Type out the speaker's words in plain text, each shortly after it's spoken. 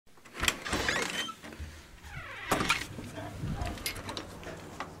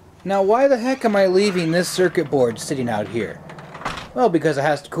Now why the heck am I leaving this circuit board sitting out here? Well, because it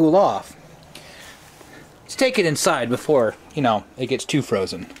has to cool off. Let's take it inside before, it gets too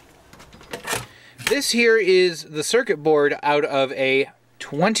frozen. This here is the circuit board out of a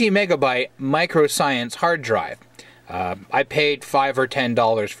 20 megabyte microscience hard drive. I paid $5 or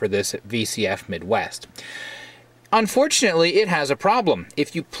 $10 for this at VCF Midwest. Unfortunately, it has a problem.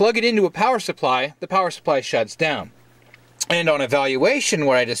 If you plug it into a power supply, the power supply shuts down. And on evaluation,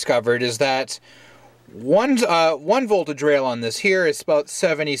 what I discovered is that one voltage rail on this here is about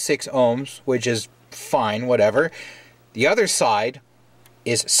 76 ohms, which is fine, whatever. The other side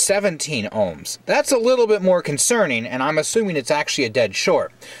is 17 ohms. That's a little bit more concerning, and I'm assuming it's actually a dead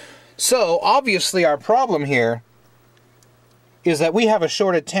short. So, obviously our problem here is that we have a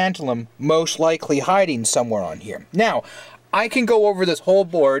shorted tantalum most likely hiding somewhere on here. Now, I can go over this whole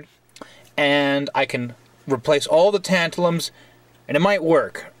board, and I can replace all the tantalums, and it might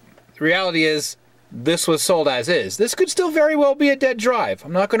work. The reality is, this was sold as is. This could still very well be a dead drive.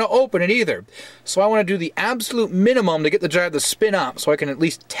 I'm not going to open it either. So I want to do the absolute minimum to get the drive to spin up so I can at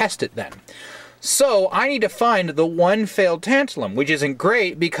least test it then. So I need to find the one failed tantalum, which isn't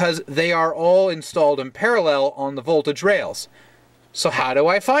great because they are all installed in parallel on the voltage rails. So how do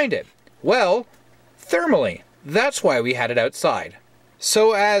I find it? Well, thermally. That's why we had it outside.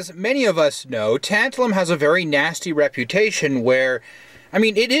 So as many of us know, tantalum has a very nasty reputation where,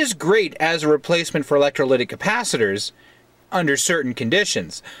 it is great as a replacement for electrolytic capacitors under certain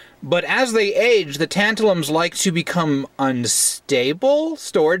conditions. But as they age, the tantalums like to become unstable.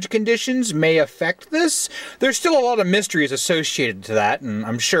 Storage conditions may affect this. There's still a lot of mysteries associated to that, and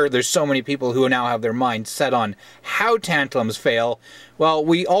I'm sure there's so many people who now have their minds set on how tantalums fail. Well,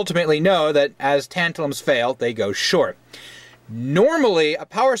 we ultimately know that as tantalums fail, they go short. Normally, a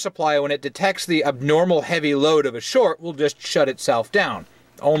power supply, when it detects the abnormal heavy load of a short, will just shut itself down.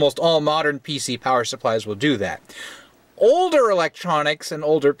 Almost all modern PC power supplies will do that. Older electronics and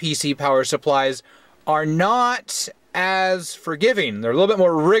older PC power supplies are not as forgiving. They're a little bit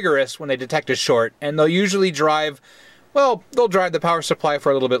more rigorous when they detect a short, and they'll usually drive the power supply for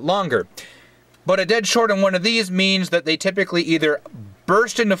a little bit longer. But a dead short in one of these means that they typically either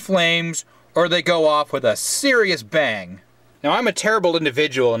burst into flames or they go off with a serious bang. Now, I'm a terrible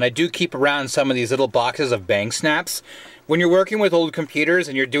individual, and I do keep around some of these little boxes of bang snaps. When you're working with old computers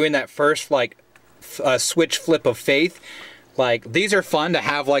and you're doing that first, switch flip of faith, these are fun to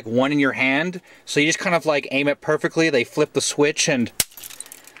have, one in your hand. So you just kind of, aim it perfectly. They flip the switch, and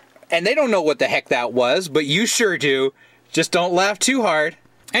they don't know what the heck that was, but you sure do. Just don't laugh too hard.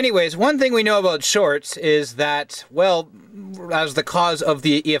 Anyways, one thing we know about shorts is that, as the cause of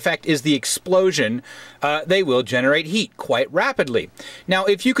the effect is the explosion, they will generate heat quite rapidly. Now,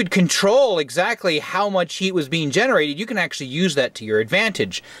 if you could control exactly how much heat was being generated, you can actually use that to your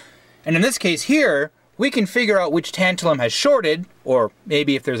advantage. And in this case here, we can figure out which tantalum has shorted, or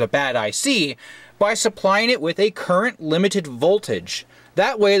maybe if there's a bad IC, by supplying it with a current limited voltage.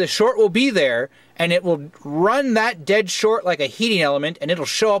 That way the short will be there, and it will run that dead short like a heating element, and it'll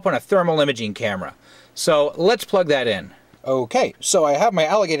show up on a thermal imaging camera. So let's plug that in. Okay, so I have my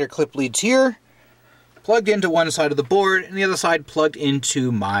alligator clip leads here, plugged into one side of the board, and the other side plugged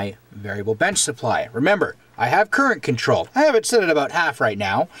into my variable bench supply. Remember, I have current control. I have it set at about half right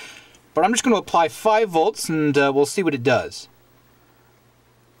now, but I'm just going to apply 5 volts, and we'll see what it does.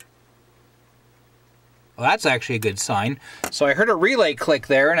 Well, that's actually a good sign. So I heard a relay click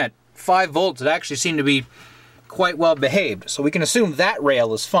there, and at 5 volts, it actually seemed to be quite well behaved. So we can assume that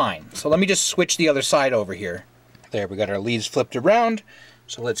rail is fine. So let me just switch the other side over here. There, we got our leads flipped around.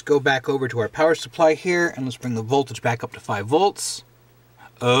 So let's go back over to our power supply here, and let's bring the voltage back up to 5 volts.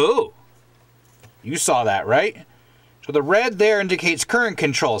 Oh, you saw that, right? So the red there indicates current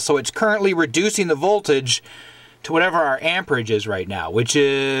control. So it's currently reducing the voltage to whatever our amperage is right now, which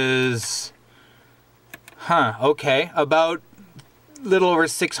is... okay, about a little over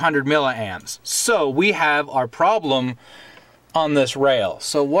 600 milliamps. So we have our problem on this rail.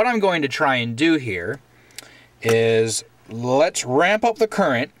 So what I'm going to try and do here is let's ramp up the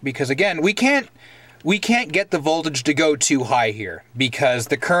current, because again, we can't get the voltage to go too high here because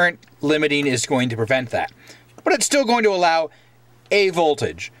the current limiting is going to prevent that. But it's still going to allow a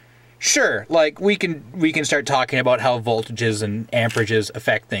voltage. Sure, we can start talking about how voltages and amperages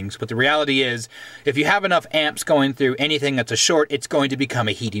affect things, but the reality is, if you have enough amps going through anything that's a short, it's going to become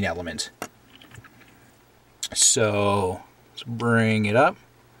a heating element. So, let's bring it up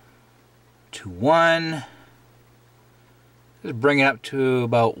to 1. Let's bring it up to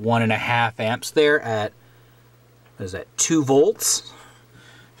about 1.5 amps there at, what is that, 2 volts?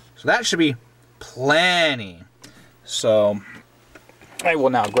 So that should be plenty. So... I will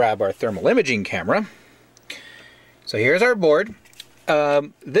now grab our thermal imaging camera. So here's our board.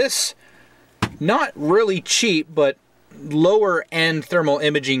 This, not really cheap, but lower end thermal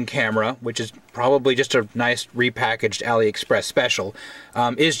imaging camera, which is probably just a nice repackaged AliExpress special,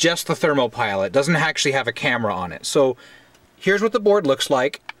 is just the thermopile. It doesn't actually have a camera on it. So here's what the board looks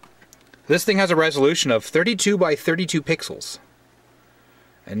like. This thing has a resolution of 32 by 32 pixels.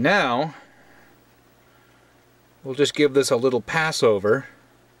 And now we'll just give this a little pass over.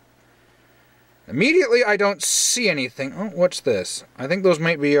 Immediately I don't see anything. Oh, what's this? I think those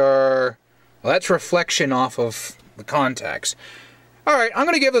might be our... Well, that's reflection off of the contacts. Alright, I'm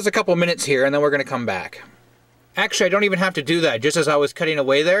going to give this a couple minutes here and then we're going to come back. Actually, I don't even have to do that. Just as I was cutting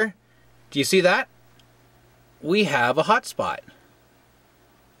away there, do you see that? We have a hotspot.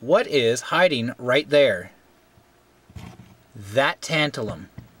 What is hiding right there? That tantalum.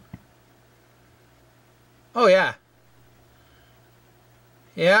 Oh yeah.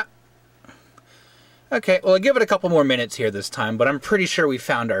 Yeah. Okay, well I'll give it a couple more minutes here this time, but I'm pretty sure we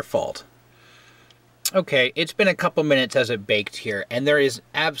found our fault. Okay, it's been a couple minutes as it baked here, and there is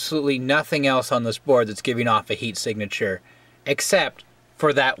absolutely nothing else on this board that's giving off a heat signature, except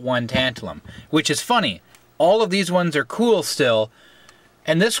for that one tantalum. Which is funny. All of these ones are cool still,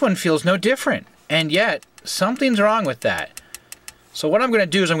 and this one feels no different. And yet, something's wrong with that. So what I'm going to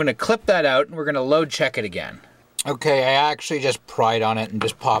do is I'm going to clip that out, and we're going to load check it again. Okay, I actually just pried on it and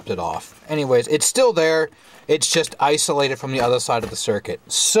just popped it off. Anyways, it's still there. It's just isolated from the other side of the circuit.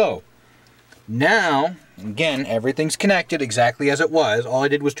 So, now, again, everything's connected exactly as it was. All I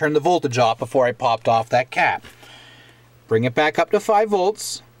did was turn the voltage off before I popped off that cap. Bring it back up to 5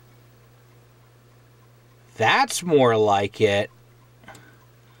 volts. That's more like it.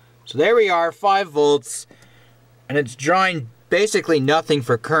 So there we are, 5 volts. And it's drawing basically nothing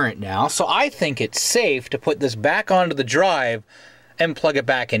for current now. So I think it's safe to put this back onto the drive and plug it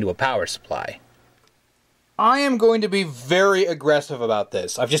back into a power supply. I am going to be very aggressive about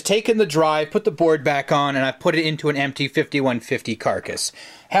this. I've just taken the drive, put the board back on, and I've put it into an empty 5150 carcass.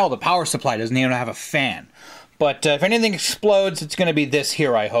 Hell, the power supply doesn't even have a fan. But if anything explodes, it's going to be this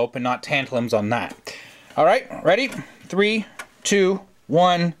here, I hope, and not tantalums on that. Alright, ready? 3, 2,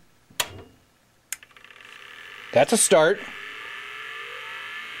 1. That's a start.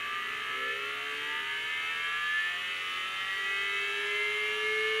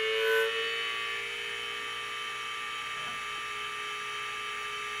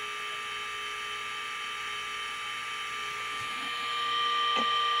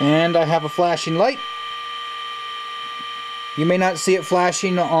 And I have a flashing light. You may not see it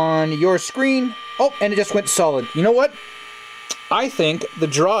flashing on your screen. Oh, and it just went solid. You know what? I think the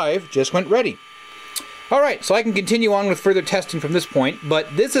drive just went ready. Alright, so I can continue on with further testing from this point,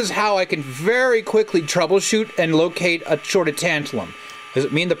 but this is how I can very quickly troubleshoot and locate a shorted tantalum. Does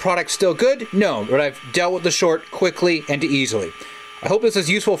it mean the product's still good? No, but I've dealt with the short quickly and easily. I hope this is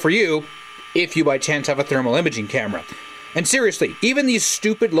useful for you, if you by chance have a thermal imaging camera. And seriously, even these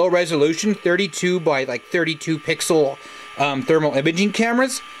stupid low resolution 32 by like 32 pixel thermal imaging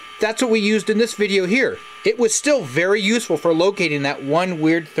cameras, that's what we used in this video here. It was still very useful for locating that one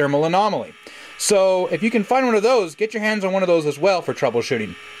weird thermal anomaly. So if you can find one of those, get your hands on one of those as well for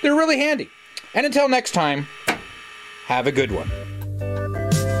troubleshooting. They're really handy. And until next time, have a good one.